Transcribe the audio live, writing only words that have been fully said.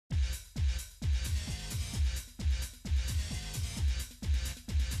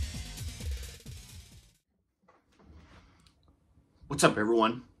What's up,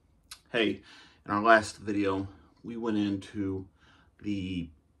 everyone? Hey, in our last video, we went into the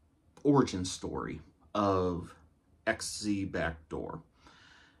origin story of XZ Backdoor.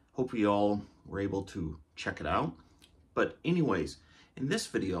 Hope you all were able to check it out. But anyways, in this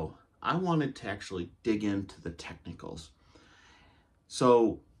video, I wanted to actually dig into the technicals.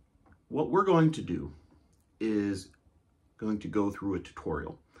 So what we're going to do is going to go through a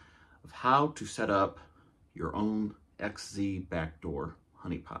tutorial of how to set up your own XZ Backdoor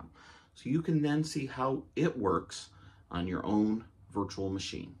Honeypot, so you can then see how it works on your own virtual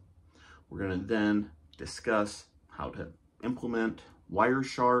machine. We're going to then discuss how to implement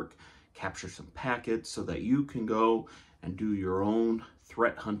Wireshark, capture some packets so that you can go and do your own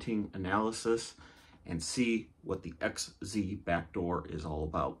threat hunting analysis and see what the XZ Backdoor is all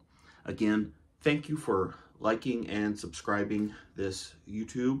about. Again, thank you for liking and subscribing this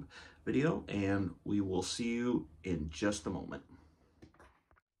YouTube video, and we will see you in just a moment.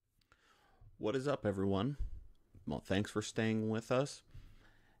 What is up, everyone? Well, thanks for staying with us.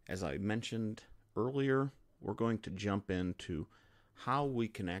 As I mentioned earlier, we're going to jump into how we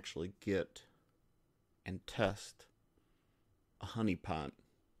can actually get and test a honeypot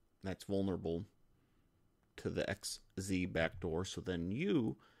that's vulnerable to the XZ Backdoor, so then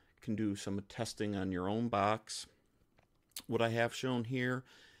you can do some testing on your own box. What I have shown here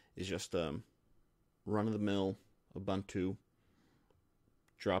is just a run-of-the-mill Ubuntu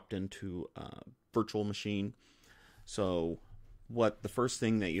dropped into a virtual machine. So what the first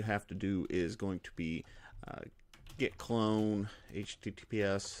thing that you have to do is going to be git clone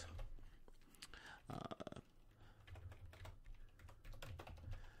https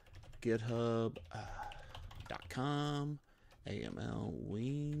github.com AML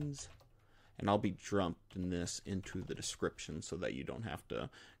wings, and I'll be dumping this into the description so that you don't have to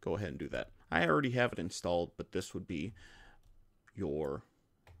go ahead and do that. I already have it installed, but this would be your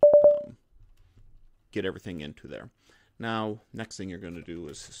get everything into there. Now, next thing you're going to do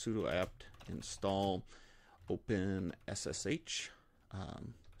is sudo apt install OpenSSH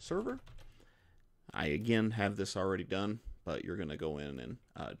server. I again have this already done, but you're going to go in and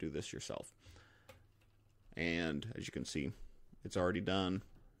do this yourself. And as you can see, it's already done,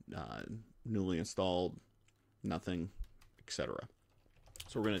 newly installed, nothing, etc.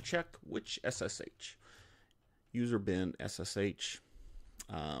 So we're going to check which SSH. User bin SSH.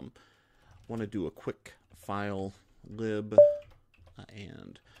 Want to do a quick file lib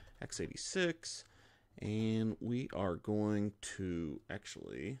and x86, and we are going to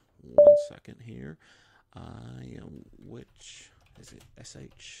actually, one second here, which is it,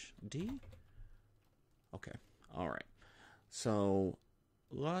 SHD? Okay, all right. So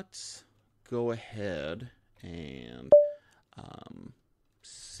let's go ahead and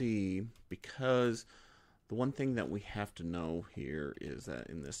see, because the one thing that we have to know here is that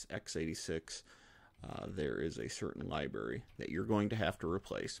in this x86 there is a certain library that you're going to have to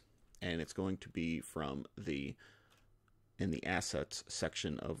replace, and it's going to be from in the assets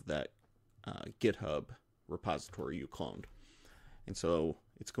section of that GitHub repository you cloned. And so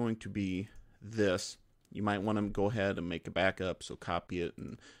it's going to be this. You might want to go ahead and make a backup, so copy it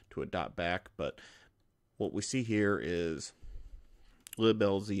and to a .back, but what we see here is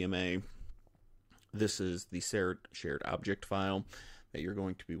liblzma. This is the shared object file that you're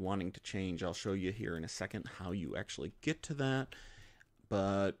going to be wanting to change. I'll show you here in a second how you actually get to that,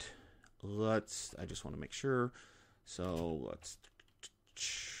 but I just want to make sure. So let's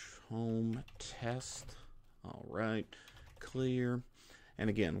home test. All right, clear. And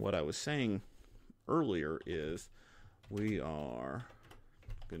again, what I was saying earlier is we are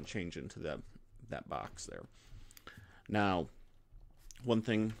going to change into that box there. Now, one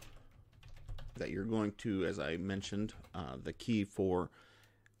thing that you're going to, as I mentioned, the key for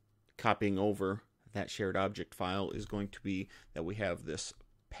copying over that shared object file is going to be that we have this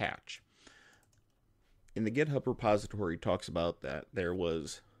patch. In the GitHub repository, it talks about that there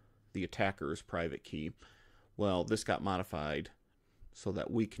was the attacker's private key. Well, this got modified so that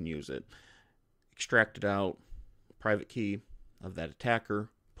we can use it. Extracted out private key of that attacker,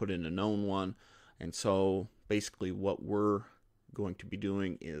 put in a known one, and so basically what we're going to be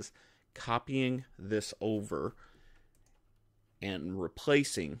doing is copying this over and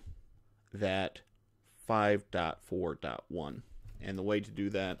replacing that 5.4.1. And the way to do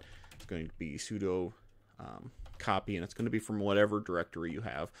that is going to be sudo copy, and it's going to be from whatever directory you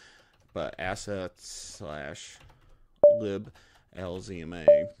have, but assets / liblzma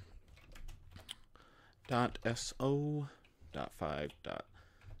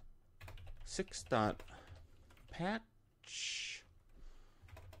 .so.5.6.patch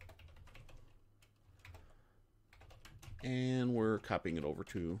and we're copying it over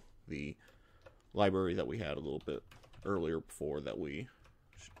to the library that we had a little bit earlier before that we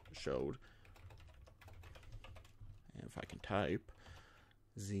showed. And if I can type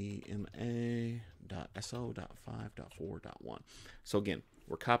zma.so.5.4.1. So again,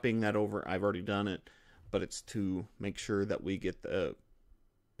 we're copying that over. I've already done it, but it's to make sure that we get the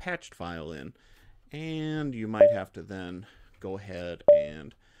patched file in. And you might have to then go ahead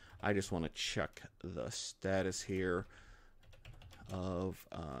and I just want to check the status here of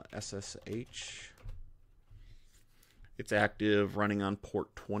SSH. It's active, running on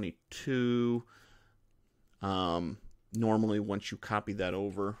port 22. Normally, once you copy that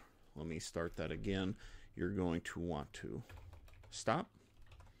over, let me start that again, you're going to want to stop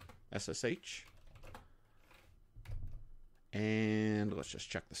SSH. And let's just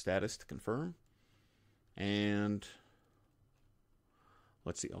check the status to confirm. And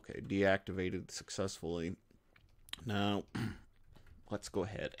let's see, okay, deactivated successfully. Now, let's go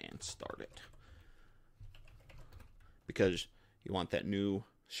ahead and start it, because you want that new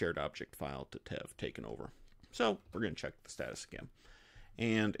shared object file to have taken over. So we're going to check the status again.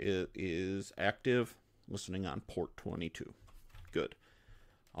 And it is active, listening on port 22. Good.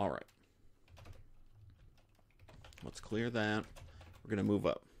 All right. Let's clear that. We're going to move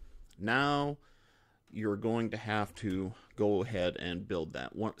up. Now you're going to have to go ahead and build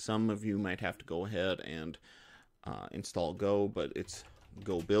that. Some of you might have to go ahead and install Go, but it's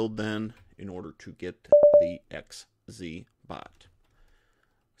Go build then in order to get the xzbot.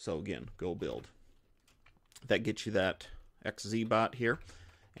 So again, Go build. That gets you that xzbot here.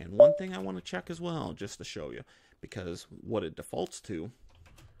 And one thing I want to check as well, just to show you, because what it defaults to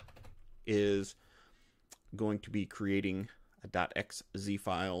is going to be creating a .xz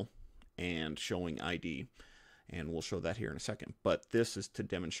file and showing ID. And we'll show that here in a second. But this is to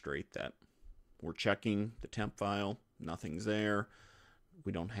demonstrate that we're checking the temp file. Nothing's there.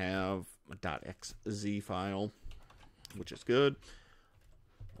 We don't have a .xz file, which is good.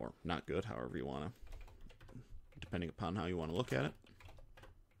 Or not good, however you want to, depending upon how you want to look at it.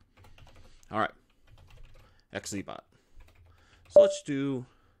 All right, xzbot. So let's do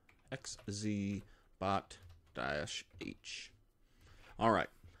xzbot-h. All right,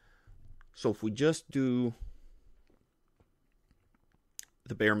 so if we just do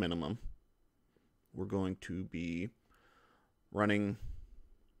the bare minimum, we're going to be running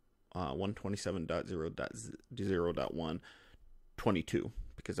 127.0.0.1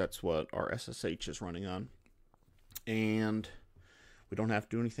 because that's what our SSH is running on. And we don't have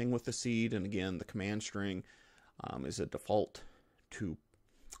to do anything with the seed. And again, the command string is a default to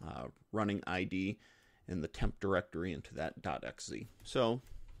running ID in the temp directory into that .xz. So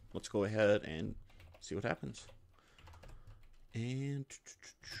let's go ahead and see what happens. And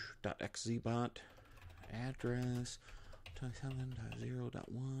 .xzbot address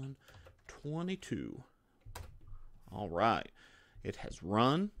 27.0.1.22. All right, it has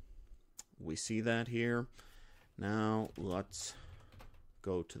run. We see that here. Now let's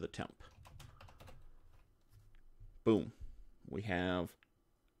go to the temp. Boom. We have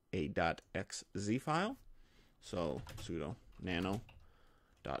a .xz file. So sudo nano.xz.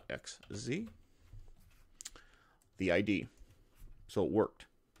 The ID. So it worked.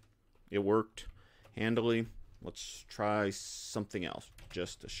 It worked handily. Let's try something else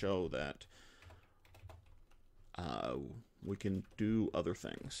just to show that we can do other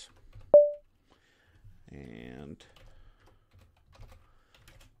things. And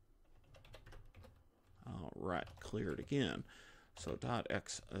all right, clear it again. So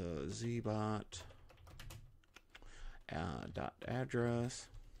 .xzbot .address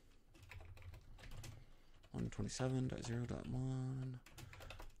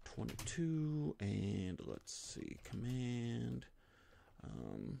 127.0.1.22, and let's see, command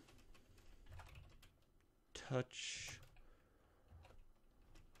touch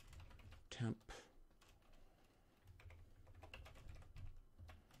temp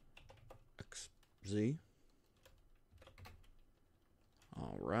xz.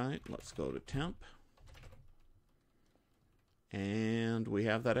 All right, let's go to temp, and we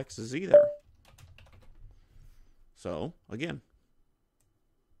have that xz there. So again,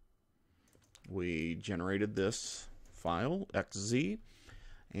 we generated this file xz,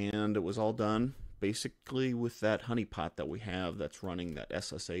 and it was all done basically with that honeypot that we have that's running that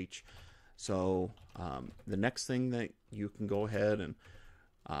SSH. So the next thing that you can go ahead and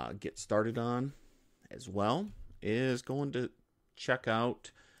get started on as well is going to check out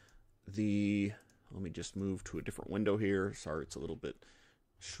the, let me just move to a different window here. Sorry, it's a little bit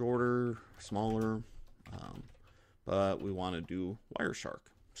shorter, smaller, but we want to do Wireshark,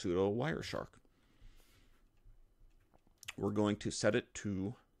 sudo Wireshark. we're going to set it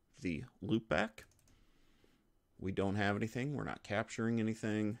to the loopback. We don't have anything. We're not capturing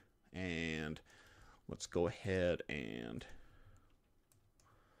anything. And let's go ahead and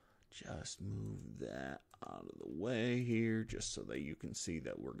just move that out of the way here, just so that you can see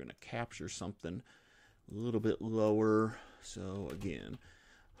that we're going to capture something a little bit lower. So again,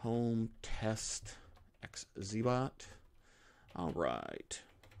 home test xzbot. All right,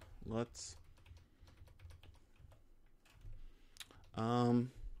 let's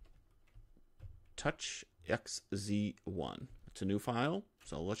touch xz1. It's a new file,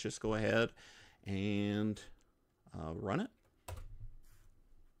 so let's just go ahead and run it.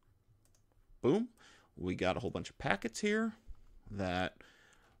 Boom. We got a whole bunch of packets here that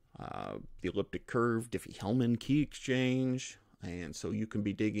the elliptic curve, Diffie-Hellman key exchange, and so you can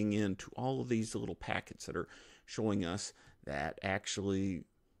be digging into all of these little packets that are showing us that actually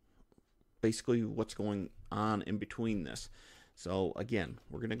basically what's going on in between this. So again,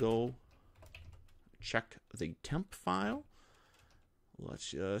 we're going to go check the temp file.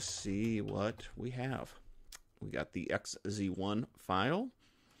 Let's just see what we have. We got the xz1 file.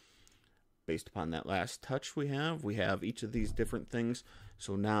 Based upon that last touch we have each of these different things.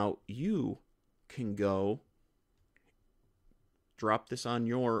 So now you can go drop this on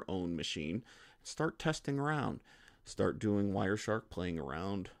your own machine, start testing around, start doing Wireshark, playing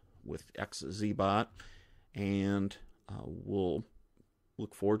around with XZbot, and we'll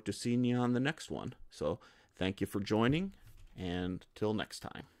look forward to seeing you on the next one. So thank you for joining, and till next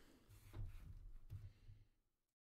time.